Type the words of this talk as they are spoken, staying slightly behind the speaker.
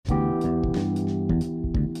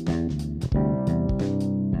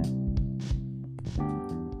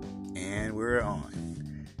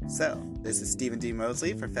So, this is Stephen D.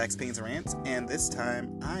 Mosley for Facts, Opinions, and Rants, and this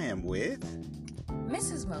time I am with...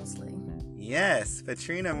 Mrs. Mosley. Yes,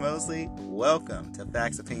 Patrina Mosley, welcome to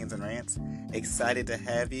Facts, Opinions, and Rants. Excited to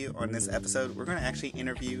have you on this episode. We're going to actually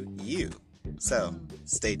interview you, so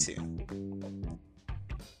stay tuned.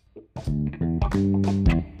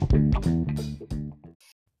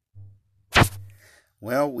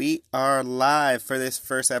 Well, we are live for this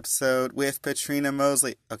first episode with Patrina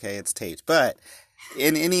Mosley. Okay, it's taped, but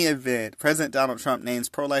in any event, President Donald Trump names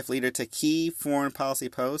pro-life leader to key foreign policy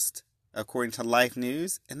post, according to Life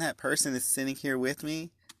News, and that person is sitting here with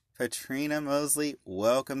me. Patrina Mosley,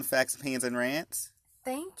 welcome to Facts, Opinions, and Rants.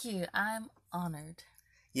 Thank you. I'm honored.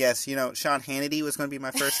 Yes, Sean Hannity was going to be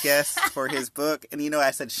my first guest for his book. And,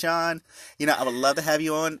 I said, Sean, I would love to have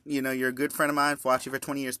you on. You're a good friend of mine. I've watched you for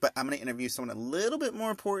 20 years. But I'm going to interview someone a little bit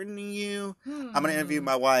more important than you. I'm going to interview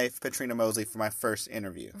my wife, Patrina Mosley, for my first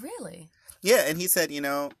interview. Really? Yeah, and he said,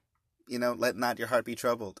 let not your heart be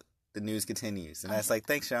troubled. The news continues. And I was like,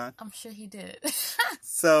 thanks, Sean. I'm sure he did.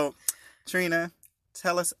 So, Trina,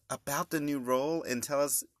 tell us about the new role and tell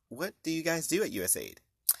us, what do you guys do at USAID?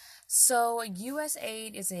 So,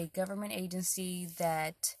 USAID is a government agency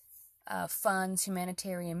that funds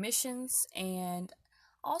humanitarian missions, and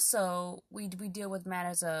also we deal with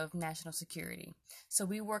matters of national security. So,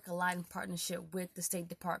 we work a lot in partnership with the State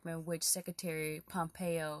Department, which Secretary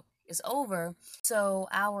Pompeo is over. So,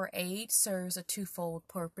 our aid serves a twofold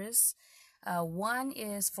purpose. One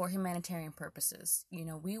is for humanitarian purposes.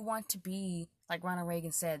 We want to be, like Ronald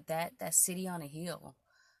Reagan said, that city on a hill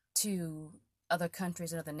to other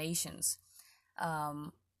countries and other nations.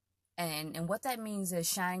 And what that means is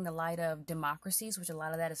shining the light of democracies, which a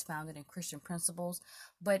lot of that is founded in Christian principles,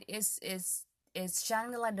 but it's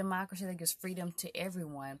shining the light of democracy that gives freedom to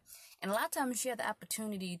everyone. And a lot of times you have the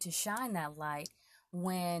opportunity to shine that light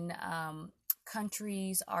when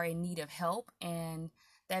countries are in need of help, and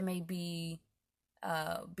that may be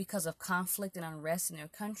because of conflict and unrest in their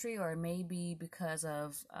country, or it may be because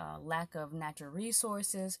of lack of natural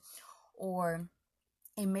resources, or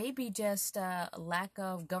it may be just a lack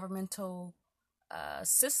of governmental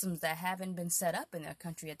systems that haven't been set up in their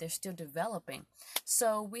country that they're still developing.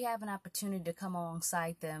 So we have an opportunity to come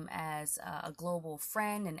alongside them as a global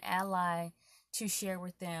friend and ally to share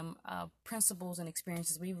with them principles and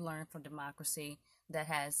experiences we've learned from democracy that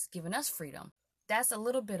has given us freedom. That's a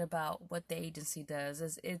little bit about what the agency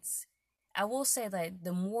does. I will say that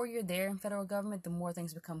the more you're there in federal government, the more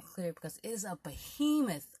things become clear, because it is a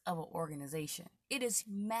behemoth of an organization. It is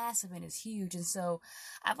massive and it's huge. And so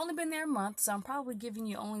I've only been there a month, so I'm probably giving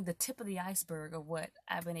you only the tip of the iceberg of what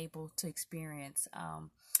I've been able to experience.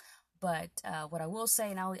 But what I will say,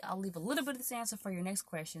 and I'll leave a little bit of this answer for your next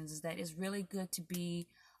questions, is that it's really good to be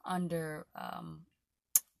under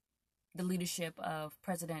the leadership of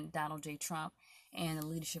President Donald J. Trump and the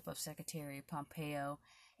leadership of Secretary Pompeo.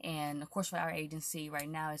 And, of course, for our agency right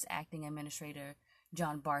now is Acting Administrator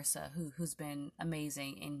John Barsa, who's been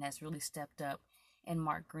amazing and has really stepped up in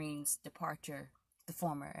Mark Green's departure, the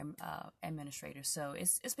former administrator. So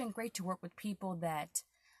it's been great to work with people that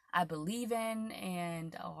I believe in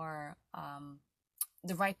and are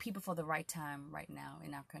the right people for the right time right now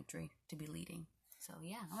in our country to be leading. So,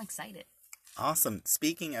 yeah, I'm excited. Awesome.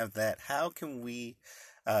 Speaking of that, how can we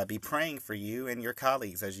be praying for you and your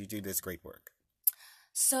colleagues as you do this great work?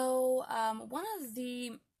 So, one of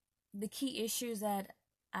the key issues that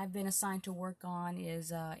I've been assigned to work on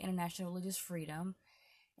is international religious freedom,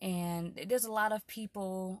 and there's a lot of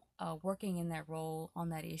people working in that role on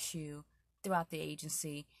that issue throughout the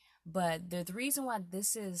agency. But the reason why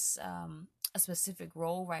this is a specific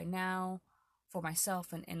role right now for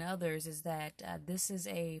myself and others is that this is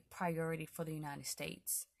a priority for the United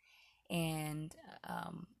States, and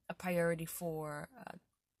a priority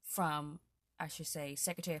from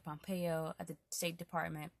Secretary Pompeo at the State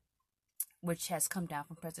Department, which has come down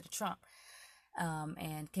from President Trump,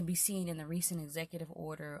 and can be seen in the recent executive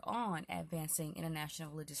order on advancing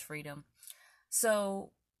international religious freedom.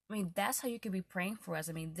 So, that's how you could be praying for us.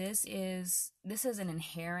 This is an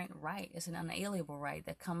inherent right. It's an unalienable right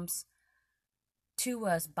that comes to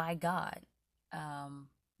us by God,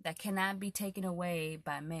 that cannot be taken away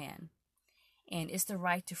by man. And it's the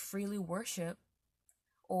right to freely worship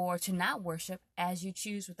or to not worship as you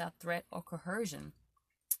choose without threat or coercion.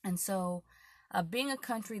 And so, being a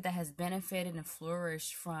country that has benefited and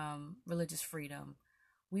flourished from religious freedom,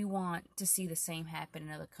 we want to see the same happen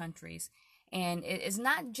in other countries. And it's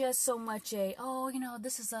not just so much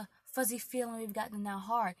this is a fuzzy feeling we've gotten in our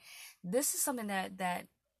heart. This is something that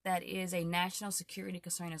is a national security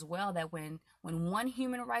concern as well, that when one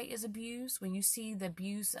human right is abused, when you see the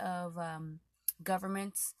abuse of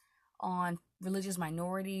governments, on religious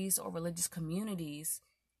minorities or religious communities,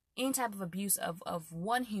 any type of abuse of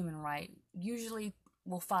one human right usually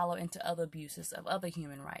will follow into other abuses of other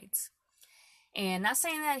human rights. And not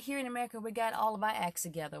saying that here in America we got all of our acts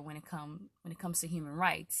together when it comes to human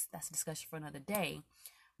rights. That's a discussion for another day.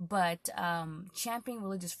 But championing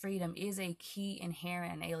religious freedom is a key,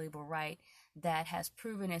 inherent, and inalienable right that has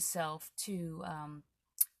proven itself to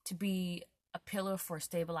be a pillar for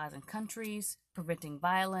stabilizing countries, preventing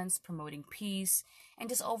violence, promoting peace, and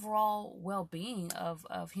just overall well-being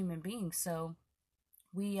of human beings. So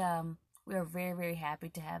we are very, very happy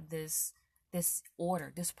to have this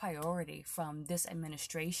order, this priority from this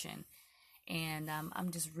administration. And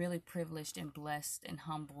I'm just really privileged and blessed and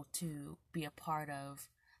humbled to be a part of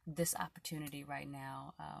this opportunity right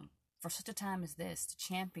now, for such a time as this, to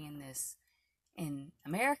champion this in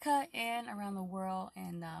America and around the world.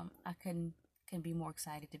 And I can be more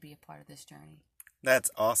excited to be a part of this journey. That's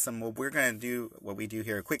awesome. Well, we're going to do what we do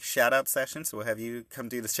here, a quick shout-out session. So we'll have you come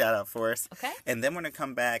do the shout-out for us. Okay. And then we're going to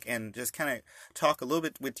come back and just kind of talk a little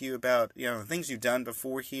bit with you about, the things you've done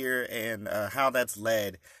before here and how that's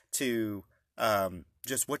led to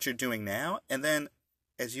just what you're doing now. And then,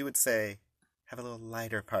 as you would say, have a little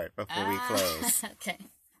lighter part before we close. Okay.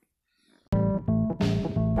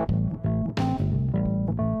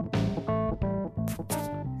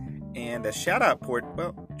 And a shout-out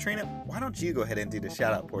well, Trina, why don't you go ahead and do the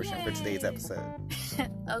shout-out portion for today's episode?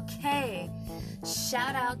 Okay.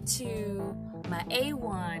 Shout out to my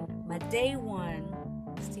A1, my day one,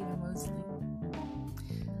 Stephen Mosley,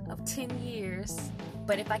 of 10 years.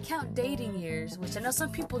 But if I count dating years, which I know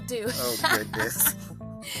some people do. Oh, goodness.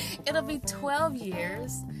 It'll be 12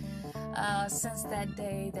 years since that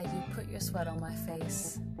day that you put your sweat on my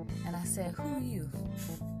face. And I said, who are you?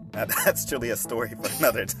 Now, that's truly a story for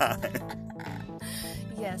another time.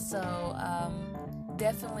 Yeah, so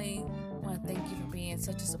definitely want to thank you for being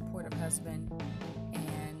such a supportive husband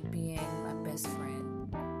and being my best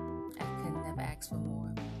friend. I could never ask for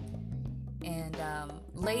more. And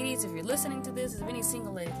ladies, if you're listening to this, if any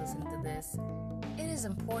single ladies listening to this, it is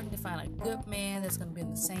important to find a good man that's going to be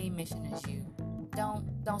in the same mission as you.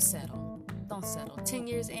 Don't settle. Don't settle. 10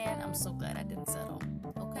 years in, I'm so glad I didn't settle.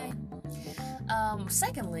 Okay?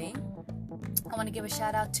 Secondly, I want to give a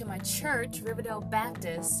shout out to my church, Riverdale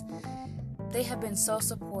Baptist. They have been so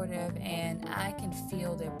supportive, and I can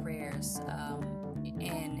feel their prayers.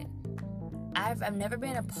 And I've never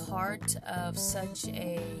been a part of such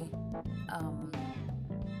a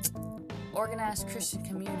organized Christian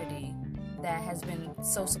community that has been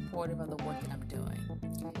so supportive of the work that I'm doing.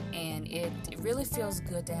 And it really feels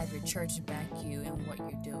good to have your church back you in what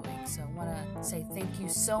you're doing. So I want to say thank you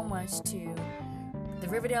so much to the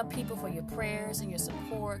Riverdale people for your prayers and your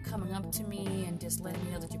support, coming up to me and just letting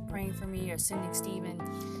me know that you're praying for me, or sending Stephen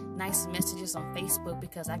nice messages on Facebook,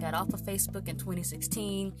 because I got off of Facebook in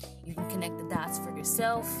 2016. You can connect the dots for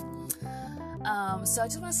yourself. So I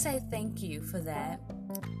just want to say thank you for that.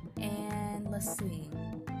 And let's see.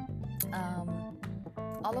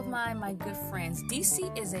 All of my good friends.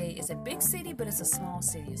 DC is a big city, but it's a small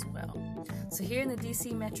city as well. So here in the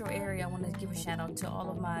DC metro area, I want to give a shout out to all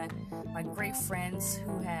of my great friends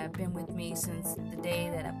who have been with me since the day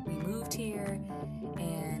that we moved here,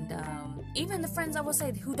 and even the friends I would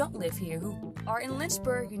say who don't live here, who are in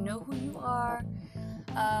Lynchburg. You know who you are.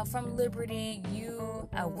 From Liberty,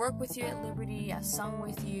 I work with you at Liberty, I sung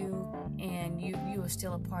with you, and you are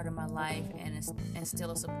still a part of my life, and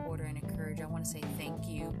still a supporter and encourager. I want to say thank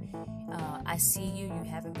you. I see you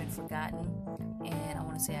haven't been forgotten, and I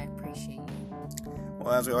want to say I appreciate you.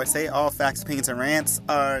 Well, as we always say, all facts, opinions, and rants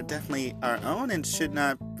are definitely our own and should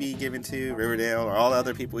not be given to Riverdale or all the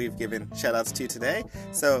other people we've given shout-outs to today.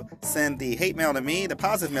 So send the hate mail to me, the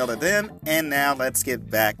positive mail to them, and now let's get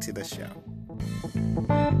back to the show.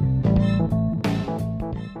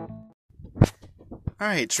 All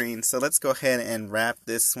right, Trine, so let's go ahead and wrap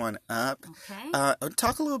this one up. Okay.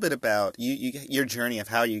 Talk a little bit about your journey of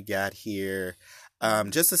how you got here,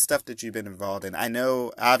 just the stuff that you've been involved in. I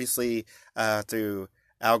know, obviously, through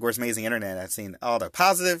Al Gore's Amazing Internet, I've seen all the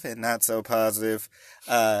positive and not so positive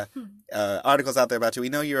articles out there about you. We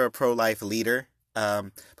know you're a pro-life leader,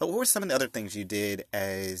 but what were some of the other things you did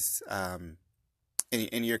as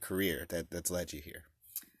in your career that's led you here?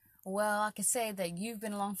 Well, I can say that you've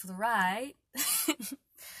been along for the ride,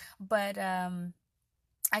 but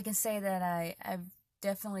I can say that I've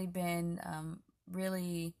definitely been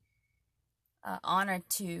really honored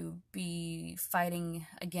to be fighting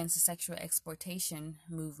against the sexual exploitation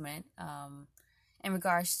movement in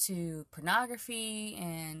regards to pornography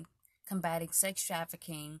and combating sex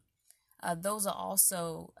trafficking. those are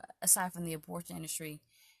also, aside from the abortion industry,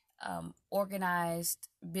 organized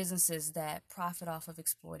businesses that profit off of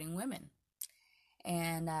exploiting women.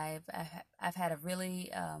 And I've had a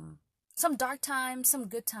really some dark times, some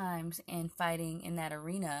good times in fighting in that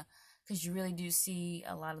arena, because you really do see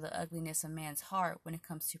a lot of the ugliness of man's heart when it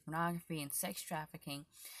comes to pornography and sex trafficking.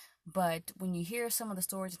 But when you hear some of the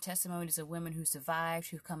stories and testimonies of women who survived,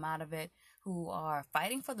 who come out of it, who are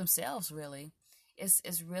fighting for themselves, really,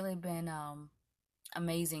 it's really been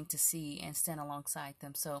amazing to see and stand alongside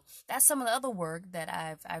them. So that's some of the other work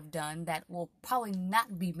that I've done that will probably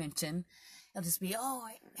not be mentioned. It'll just be, oh,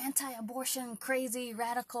 anti-abortion, crazy,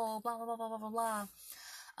 radical, blah blah blah blah blah blah.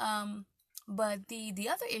 But the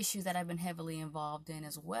other issue that I've been heavily involved in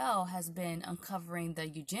as well has been uncovering the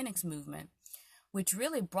eugenics movement, which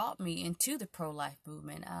really brought me into the pro-life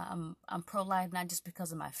movement. I'm pro-life not just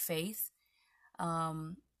because of my faith,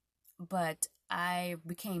 but I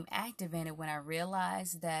became active in it when I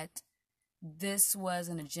realized that this was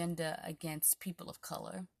an agenda against people of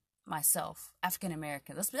color, myself, African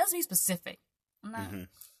Americans. Let's be specific. I'm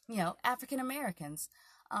not, African Americans.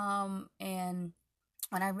 And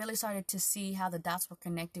when I really started to see how the dots were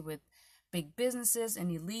connected with big businesses and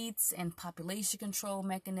elites and population control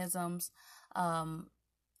mechanisms,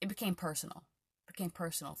 it became personal. It became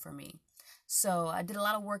personal for me. So I did a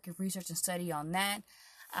lot of work and research and study on that.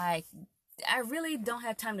 I really don't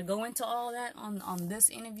have time to go into all that on this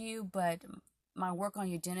interview, but my work on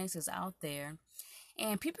eugenics is out there.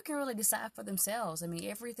 And people can really decide for themselves. I mean,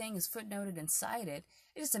 everything is footnoted and cited.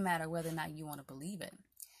 It's just a matter of whether or not you want to believe it.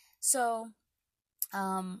 So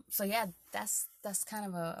yeah, that's kind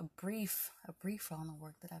of a brief on the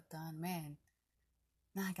work that I've done. Man,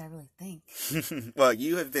 now I gotta really think. Well,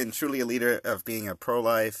 you have been truly a leader of being a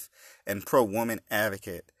pro-life and pro-woman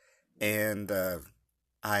advocate. And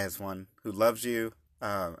I, as one who loves you,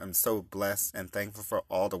 I'm so blessed and thankful for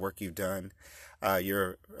all the work you've done.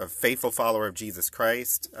 You're a faithful follower of Jesus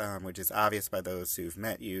Christ, which is obvious by those who've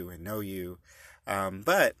met you and know you.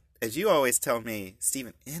 But as you always tell me,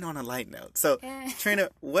 Stephen, in on a light note. So, Trina,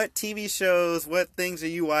 what TV shows, what things are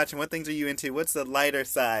you watching? What things are you into? What's the lighter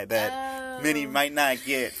side that many might not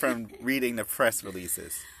get from reading the press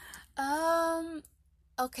releases?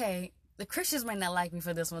 Okay. The Christians might not like me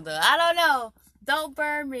for this one, though. I don't know. Don't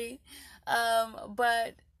burn me.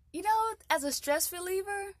 But, as a stress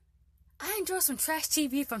reliever, I enjoy some trash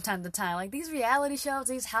TV from time to time. Like these reality shows,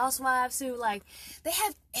 these housewives who, they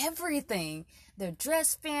have everything. They're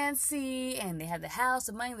dressed fancy, and they have the house,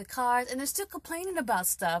 the money, the cars, and they're still complaining about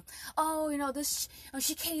stuff. Oh,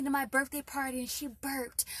 she came to my birthday party and she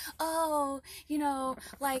burped. Oh,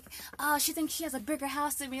 she thinks she has a bigger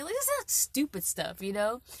house than me. Like, this is stupid stuff,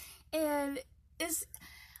 And it's,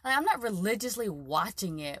 I'm not religiously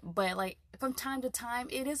watching it, but, from time to time,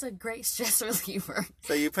 it is a great stress reliever.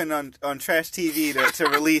 So you put on trash TV to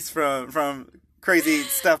release from crazy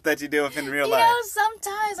stuff that you deal with in real life.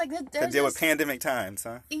 Sometimes, to deal with pandemic times,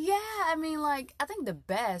 huh? Yeah, I mean, I think the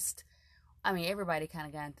best, everybody kind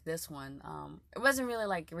of got into this one. It wasn't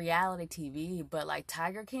really, reality TV, but,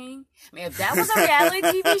 Tiger King. If that was a reality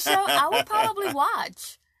TV show, I would probably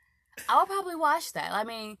watch.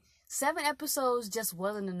 that. 7 episodes just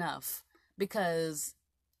wasn't enough because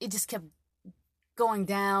it just kept going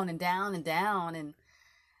down and down and down, and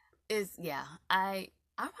I'll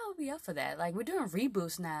probably be up for that. We're doing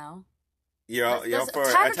reboots now. You're for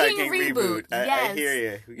a Tiger King reboot. Yes. I hear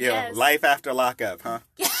you. Yes. Life after lockup, huh?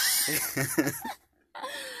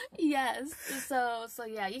 Yes. So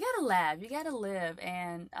yeah, you gotta laugh, you gotta live,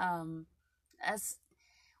 and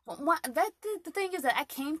the thing is that I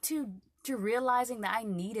came to realizing that I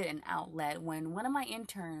needed an outlet when one of my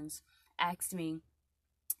interns asked me,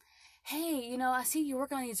 hey, I see you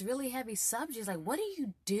working on these really heavy subjects. What do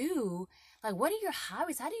you do? What are your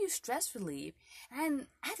hobbies? How do you stress relieve? And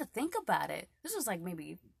I had to think about it. This was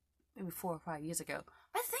maybe 4 or 5 years ago.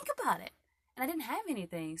 I had to think about it. And I didn't have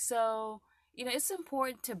anything. So, it's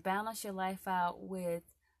important to balance your life out with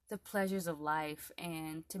the pleasures of life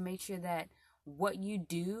and to make sure that what you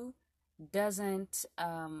do doesn't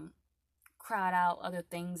crowd out other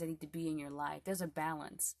things that need to be in your life. There's a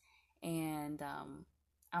balance. And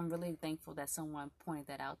I'm really thankful that someone pointed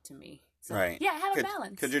that out to me. So, right. Yeah, have a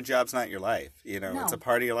balance. Because your job's not your life. No. It's a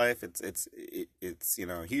part of your life. It's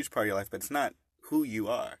a huge part of your life, but it's not who you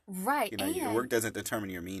are. Right. Your work doesn't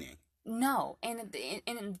determine your meaning. No.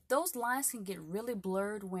 And those lines can get really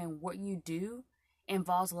blurred when what you do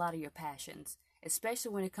involves a lot of your passions,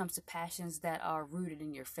 especially when it comes to passions that are rooted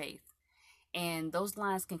in your faith. And those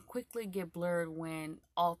lines can quickly get blurred when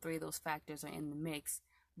all 3 of those factors are in the mix.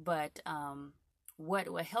 But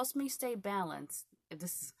what helps me stay balanced if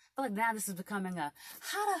this is, I feel like now this is becoming a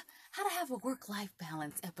how to have a work-life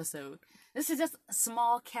balance episode. This is just a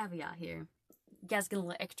small caveat here. You guys get a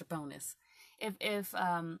little extra bonus. If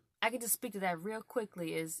I could just speak to that real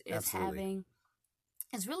quickly, is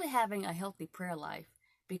really having a healthy prayer life,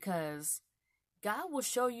 because God will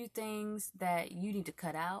show you things that you need to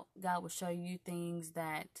cut out. God will show you things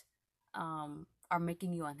that are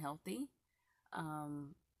making you unhealthy.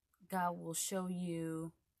 God will show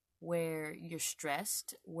you where you're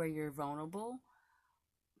stressed, where you're vulnerable,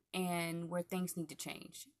 and where things need to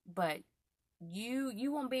change. But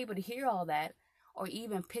you won't be able to hear all that or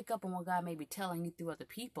even pick up on what God may be telling you through other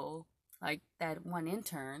people, like that one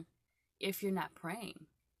intern, if you're not praying.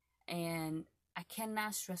 And I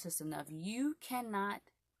cannot stress this enough. You cannot,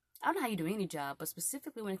 I don't know how you do any job, but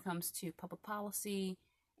specifically when it comes to public policy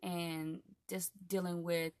and just dealing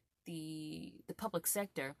with the public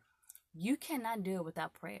sector, you cannot do it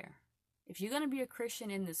without prayer. If you're going to be a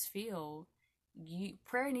Christian in this field,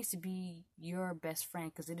 prayer needs to be your best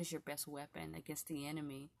friend, because it is your best weapon against the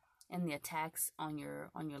enemy and the attacks on your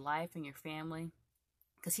life and your family,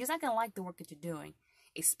 because he's not going to like the work that you're doing,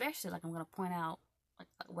 especially, like I'm going to point out, like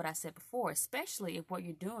what I said before, especially if what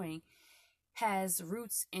you're doing has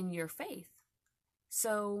roots in your faith.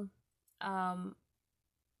 So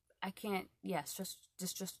I can't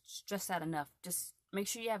stress that enough. Just make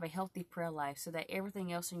sure you have a healthy prayer life so that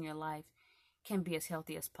everything else in your life can be as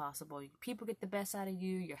healthy as possible. People get the best out of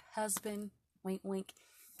you. Your husband, wink wink,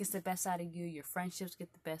 gets the best out of you. Your friendships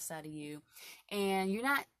get the best out of you. And you're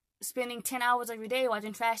not spending 10 hours of your day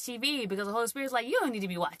watching trash TV because the Holy Spirit's like, you don't need to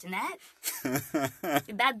be watching that.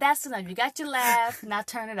 That's enough. You got your laugh. Now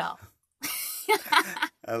turn it off.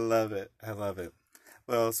 I love it. I love it.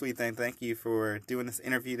 Well, Sweet Thing, thank you for doing this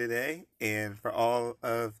interview today. And for all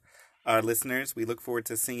of our listeners, we look forward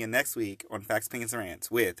to seeing you next week on Facts, Opinions, and Rants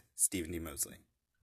with Stephen D. Mosley.